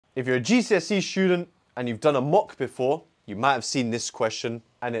if you're a GCSE student and you've done a mock before, you might have seen this question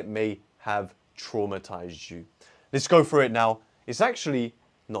and it may have traumatized you. Let's go through it now. It's actually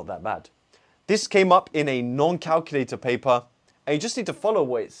not that bad. This came up in a non-calculator paper and you just need to follow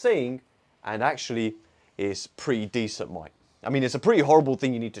what it's saying, and actually it's pretty decent, Mike. I mean, it's a pretty horrible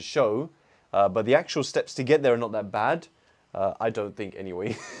thing you need to show, but the actual steps to get there are not that bad. I don't think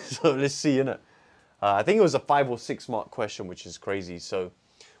anyway. So let's see, innit? I think it was a 5 or 6 mark question, which is crazy. So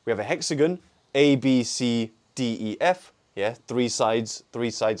we have a hexagon, A, B, C, D, E, F. Yeah, 3 sides. 3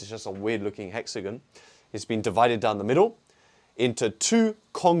 sides is just a weird looking hexagon. It's been divided down the middle into 2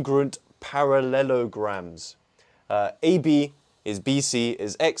 congruent parallelograms. AB is BC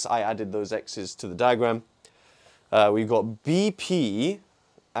is X. I added those X's to the diagram. We've got BP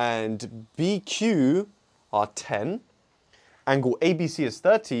and BQ are 10. Angle ABC is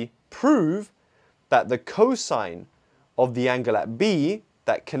 30. Prove that the cosine of the angle at B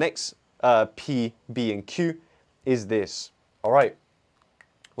that connects P, B, and Q is this. All right.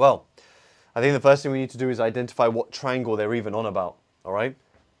 Well, I think the first thing we need to do is identify what triangle they're even on about. All right.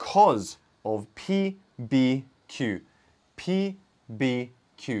 Cos of PBQ.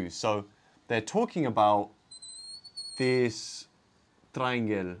 PBQ. So they're talking about this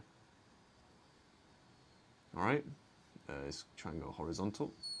triangle. All right. Let's try and go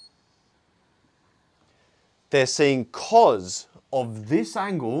horizontal. They're saying cos of this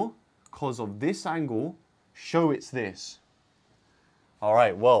angle, show it's this. All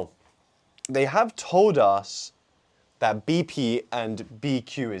right, well, they have told us that BP and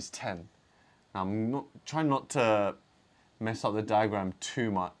BQ is 10. Now, I'm trying not to mess up the diagram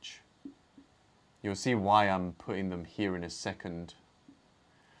too much. You'll see why I'm putting them here in a second.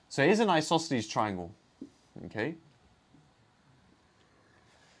 So here's an isosceles triangle, okay?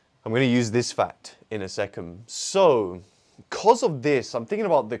 I'm going to use this fact in a second. So, because of this, I'm thinking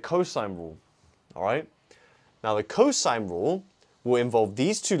about the cosine rule, all right? Now, the cosine rule will involve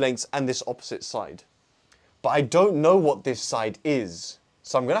these 2 lengths and this opposite side. But I don't know what this side is.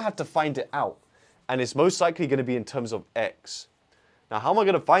 So I'm going to have to find it out. And it's most likely going to be in terms of x. Now, how am I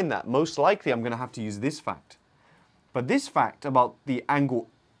going to find that? Most likely, I'm going to have to use this fact. But this fact about the angle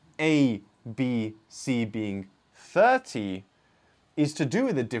ABC being 30 is to do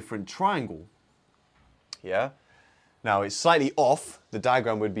with a different triangle. Yeah? Now, it's slightly off. The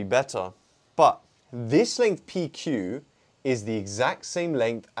diagram would be better. But this length PQ is the exact same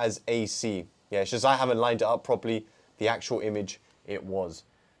length as AC. Yeah, it's just I haven't lined it up properly. The actual image, it was.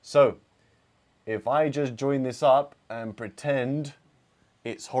 So, if I just join this up and pretend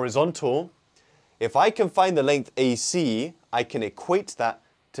it's horizontal, if I can find the length AC, I can equate that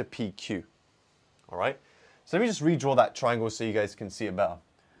to PQ. All right? So let me just redraw that triangle so you guys can see it better.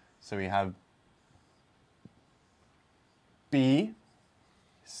 So we have B,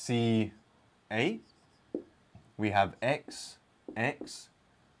 C, A. We have X, X.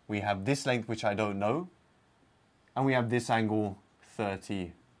 We have this length, which I don't know. And we have this angle,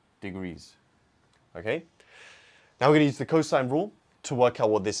 30 degrees. Okay? Now we're going to use the cosine rule to work out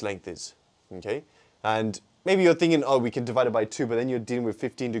what this length is. Okay? And maybe you're thinking, oh, we can divide it by 2, but then you're dealing with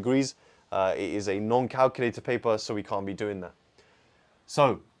 15 degrees. It is a non-calculator paper, so we can't be doing that.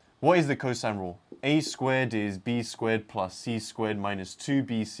 So, what is the cosine rule? A squared is B squared plus C squared minus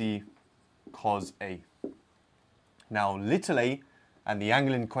 2BC cos A. Now, little a and the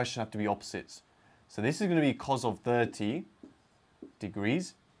angle in question have to be opposites. So this is going to be cos of 30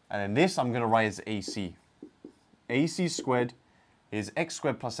 degrees. And then this I'm going to write as AC. AC squared is x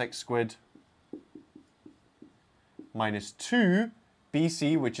squared plus x squared minus 2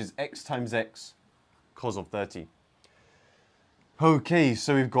 BC, which is x times x, cos of 30. Okay,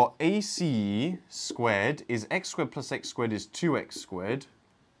 so we've got AC squared is x squared plus x squared is 2x squared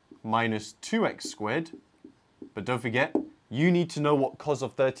minus 2x squared. But don't forget, you need to know what cos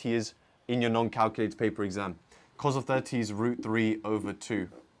of 30 is in your non-calculated paper exam. Cos of 30 is root 3 over 2,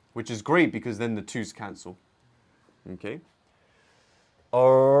 which is great because then the 2's cancel. Okay.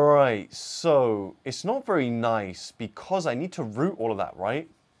 Alright, so it's not very nice because I need to root all of that, right?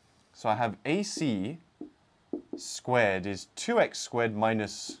 So I have AC squared is 2x squared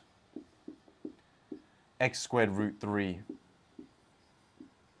minus x squared root 3.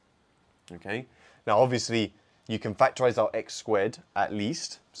 Okay, now obviously you can factorize out x squared at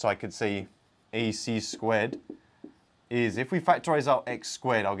least. So I could say AC squared is, if we factorize out x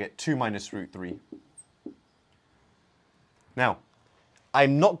squared, I'll get 2 minus root 3. Now,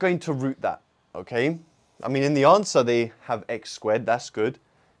 I'm not going to root that, okay? I mean, in the answer, they have x squared. That's good.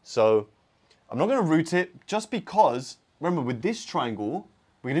 So I'm not going to root it just because, remember, with this triangle,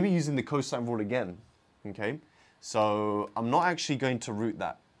 we're going to be using the cosine rule again, okay? So I'm not actually going to root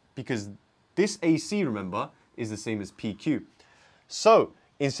that. because this AC, remember, is the same as PQ. So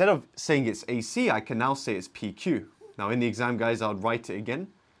instead of saying it's AC, I can now say it's PQ. Now in the exam, guys, I would write it again,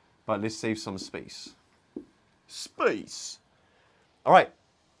 but let's save some space. Space. All right,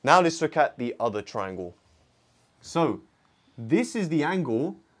 now let's look at the other triangle. So this is the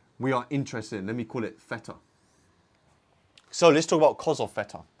angle we are interested in. Let me call it theta. So let's talk about cos of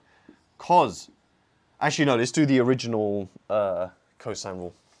theta. Cos. Actually, no, let's do the original cosine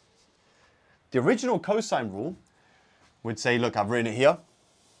rule. The original cosine rule would say, look, I've written it here,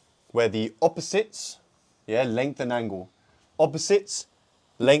 where the opposites, yeah, length and angle. Opposites,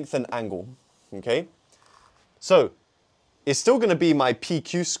 length and angle, okay? So it's still going to be my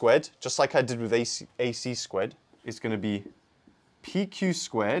PQ squared, just like I did with AC squared. It's going to be PQ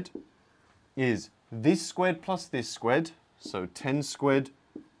squared is this squared plus this squared, so 10 squared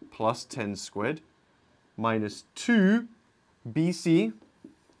plus 10 squared, minus 2 BC,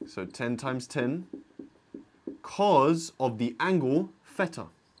 so 10 times 10, cos of the angle theta,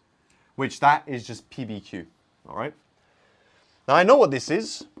 which that is just PBQ, all right? Now I know what this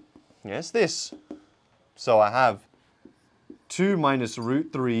is. Yes, this. So I have 2 minus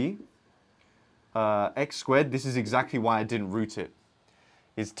root 3 x squared. This is exactly why I didn't root it.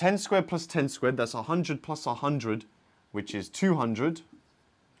 It's 10 squared plus 10 squared. That's 100 plus 100, which is 200,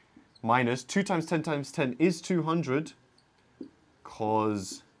 minus 2 times 10 is 200,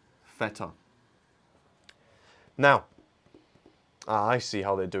 cos theta. Now, I see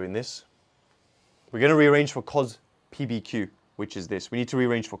how they're doing this. We're going to rearrange for cos PBQ, which is this. We need to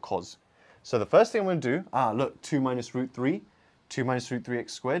rearrange for cos. So the first thing I'm going to do, look, 2 minus root 3, 2 minus root 3x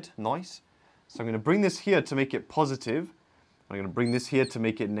squared, nice. So I'm going to bring this here to make it positive. I'm going to bring this here to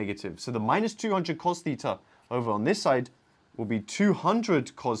make it negative. So the minus 200 cos theta over on this side will be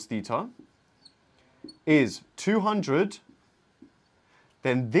 200 cos theta is 200.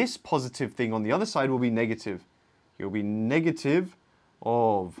 Then this positive thing on the other side will be negative. It will be negative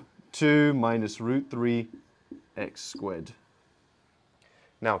of 2 minus root 3 x squared.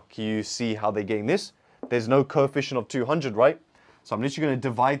 Now, can you see how they're getting this? There's no coefficient of 200, right? So I'm literally going to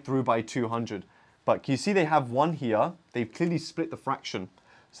divide through by 200. But can you see they have 1 here? They've clearly split the fraction.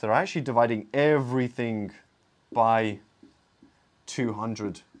 So they're actually dividing everything by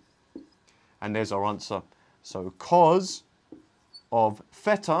 200. And there's our answer. So cos of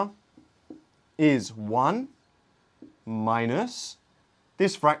theta is 1 minus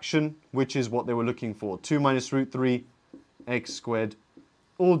this fraction, which is what they were looking for. 2 minus root 3 x squared,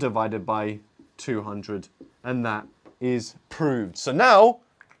 all divided by 200. And that is proved. So now,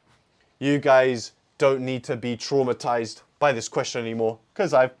 you guys don't need to be traumatized by this question anymore,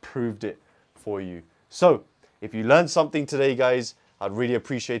 because I've proved it for you. So, if you learned something today, guys, I'd really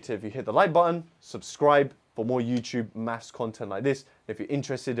appreciate it if you hit the like button, subscribe for more YouTube maths content like this. If you're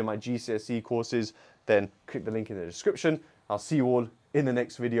interested in my GCSE courses, then click the link in the description. I'll see you all in the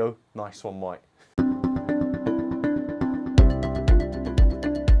next video. Nice one, Mike.